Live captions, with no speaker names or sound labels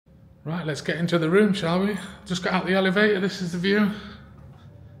Right, let's get into the room, shall we? Just got out the elevator, this is the view.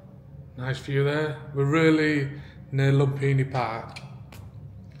 Nice view there. We're really near Lumpini Park.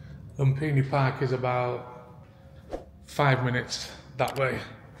 Lumpini Park is about 5 minutes that way.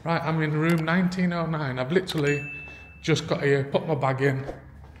 Right, I'm in room 1909. I've literally just got here, put my bag in,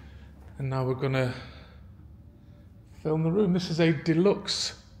 and now we're gonna film the room. This is a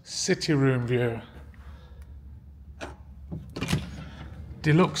deluxe city room view.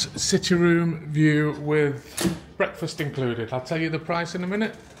 Deluxe city room view with breakfast included. I'll tell you the price in a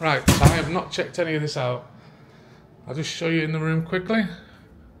minute. Right, so I have not checked any of this out. I'll just show you in the room quickly.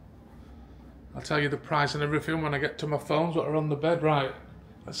 I'll tell you the price and everything when I get to my phones, what are on the bed. Right,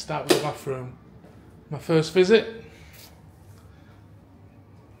 let's start with the bathroom. My first visit.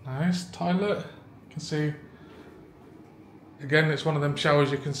 Nice toilet. You can see, again, it's one of them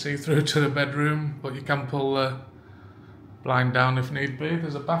showers you can see through to the bedroom, but you can pull the blind down if need be.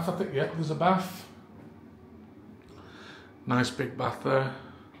 There's a bath, I think. Yep, there's a bath. Nice big bath there.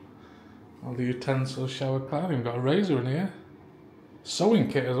 All the utensils, shower cloud. Even got a razor in here. Sewing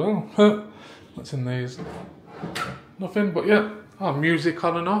kit as well. What's in these? Nothing, but yeah. Oh, music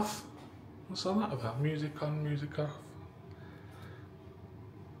on and off. What's all that about? Music on, music off.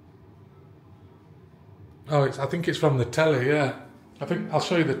 Oh, I think it's from the telly, yeah. I think I'll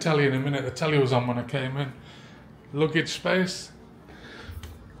show you the telly in a minute. The telly was on when I came in. Luggage space.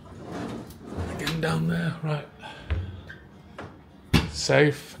 Getting down there, right.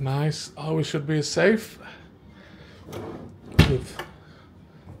 Safe, nice. Always should be a safe. With,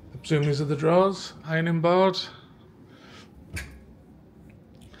 I presume these are the drawers, ironing board.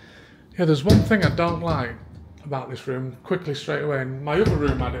 Yeah, there's one thing I don't like about this room, quickly straight away, and my other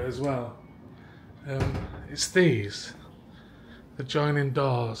room had it as well. It's these, the joining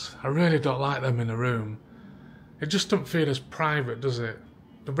doors. I really don't like them in a room. It just doesn't feel as private, does it?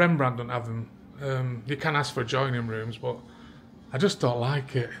 The Rembrandt don't have them. You can ask for joining rooms, but I just don't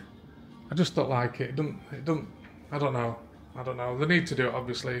like it. I just don't like it. It don't. I don't know. They need to do it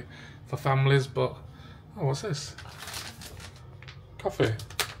obviously for families, but oh, what's this? Coffee,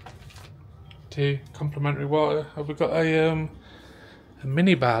 tea, complimentary water. Have we got a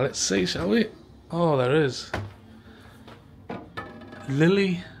mini bar? Let's see, shall we? Oh, there is.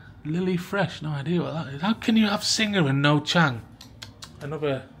 Lily Fresh, no idea what that is. How can you have Singer and no Chang?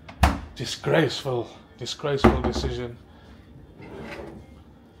 Another disgraceful decision.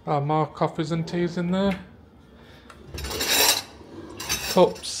 Oh, more coffees and teas in there.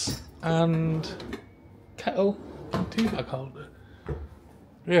 Cups and kettle and tea bag holder.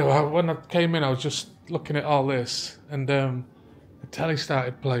 Yeah, well, when I came in I was just looking at all this and the telly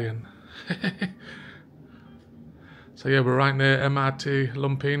started playing. So yeah, we're right near MRT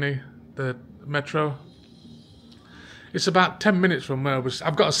Lumpini, the metro. It's about 10 minutes from where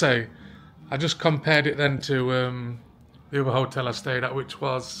I've got to say, I just compared it then to the other hotel I stayed at, which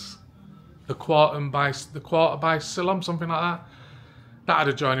was the Quarter by Siloam, something like that. That had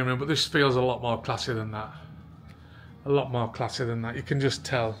a joining room, but this feels a lot more classy than that. A lot more classy than that. You can just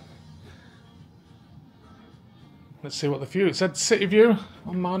tell. Let's see what the view. It said city view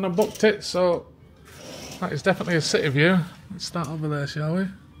on mine. I booked it, so that is definitely a city view. Let's start over there, shall we?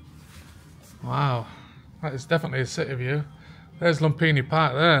 Wow, that is definitely a city view. There's Lumpini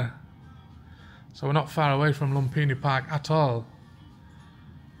Park there. So we're not far away from Lumpini Park at all.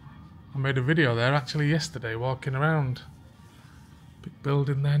 I made a video there actually yesterday, walking around. Big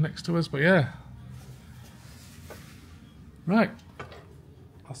building there next to us, but yeah. Right,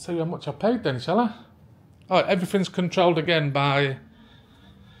 I'll tell you how much I paid then, shall I? Oh, everything's controlled again by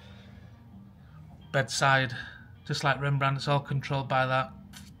bedside, just like Rembrandt. It's all controlled by that.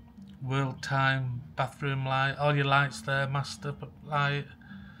 World time, bathroom light, all your lights there, master light.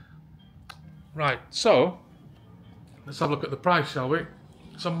 Right, so let's have a look at the price, shall we?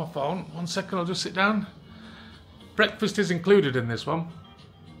 It's on my phone. 1 second, I'll just sit down. Breakfast is included in this one.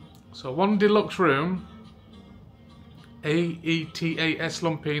 So one deluxe room, AETAS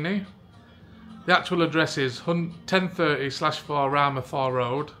Lumpini. The actual address is 1030/4 Rama 4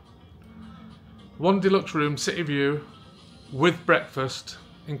 Road. One deluxe room, city view, with breakfast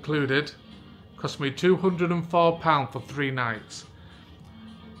included. Cost me £204 for 3 nights.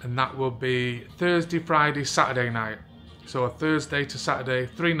 And that will be Thursday, Friday, Saturday night. So a Thursday to Saturday,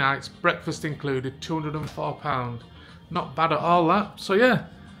 3 nights, breakfast included, £204. Not bad at all, that. So yeah,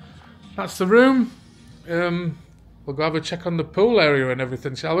 that's the room. We'll go have a check on the pool area and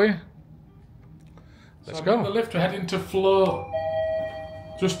everything, shall we? Let's go. On the lift, we're heading to floor.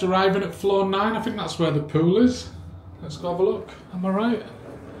 Just arriving at floor 9. I think that's where the pool is. Let's go have a look. Am I right?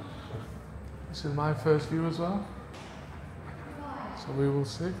 This is my first view as well. So we will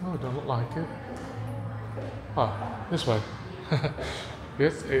see. Oh, it don't look like it. Oh, this way.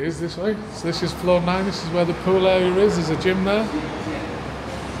 Yes, it is this way. So this is floor 9. This is where the pool area is. There's a gym there.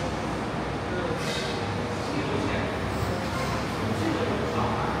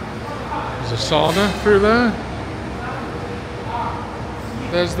 There's a sauna through there.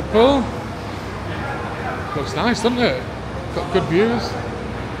 There's the pool. Looks nice, doesn't it? Got good views.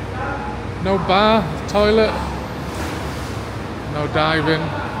 No bar, toilet. No diving.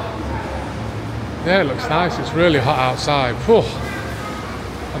 Yeah, it looks nice. It's really hot outside. Whew.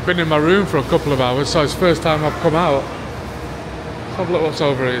 I've been in my room for a couple of hours, so it's the first time I've come out. Let's have a look what's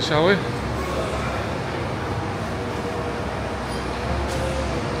over here, shall we?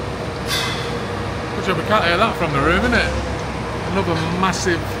 Good job we can't hear that from the room, innit? Another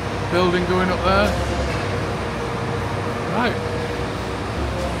massive building going up there. Right.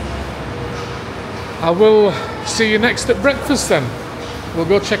 I will see you next at breakfast then. We'll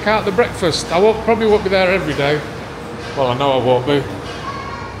go check out the breakfast. I probably won't be there every day. Well, I know I won't be.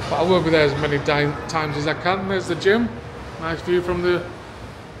 But I will be there as many times as I can. There's the gym. Nice view from the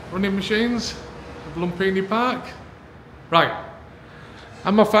running machines of Lumpini Park. Right.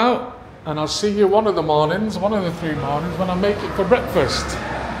 I'm off out. And I'll see you one of the 3 mornings when I make it for breakfast.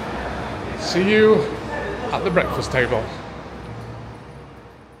 See you at the breakfast table.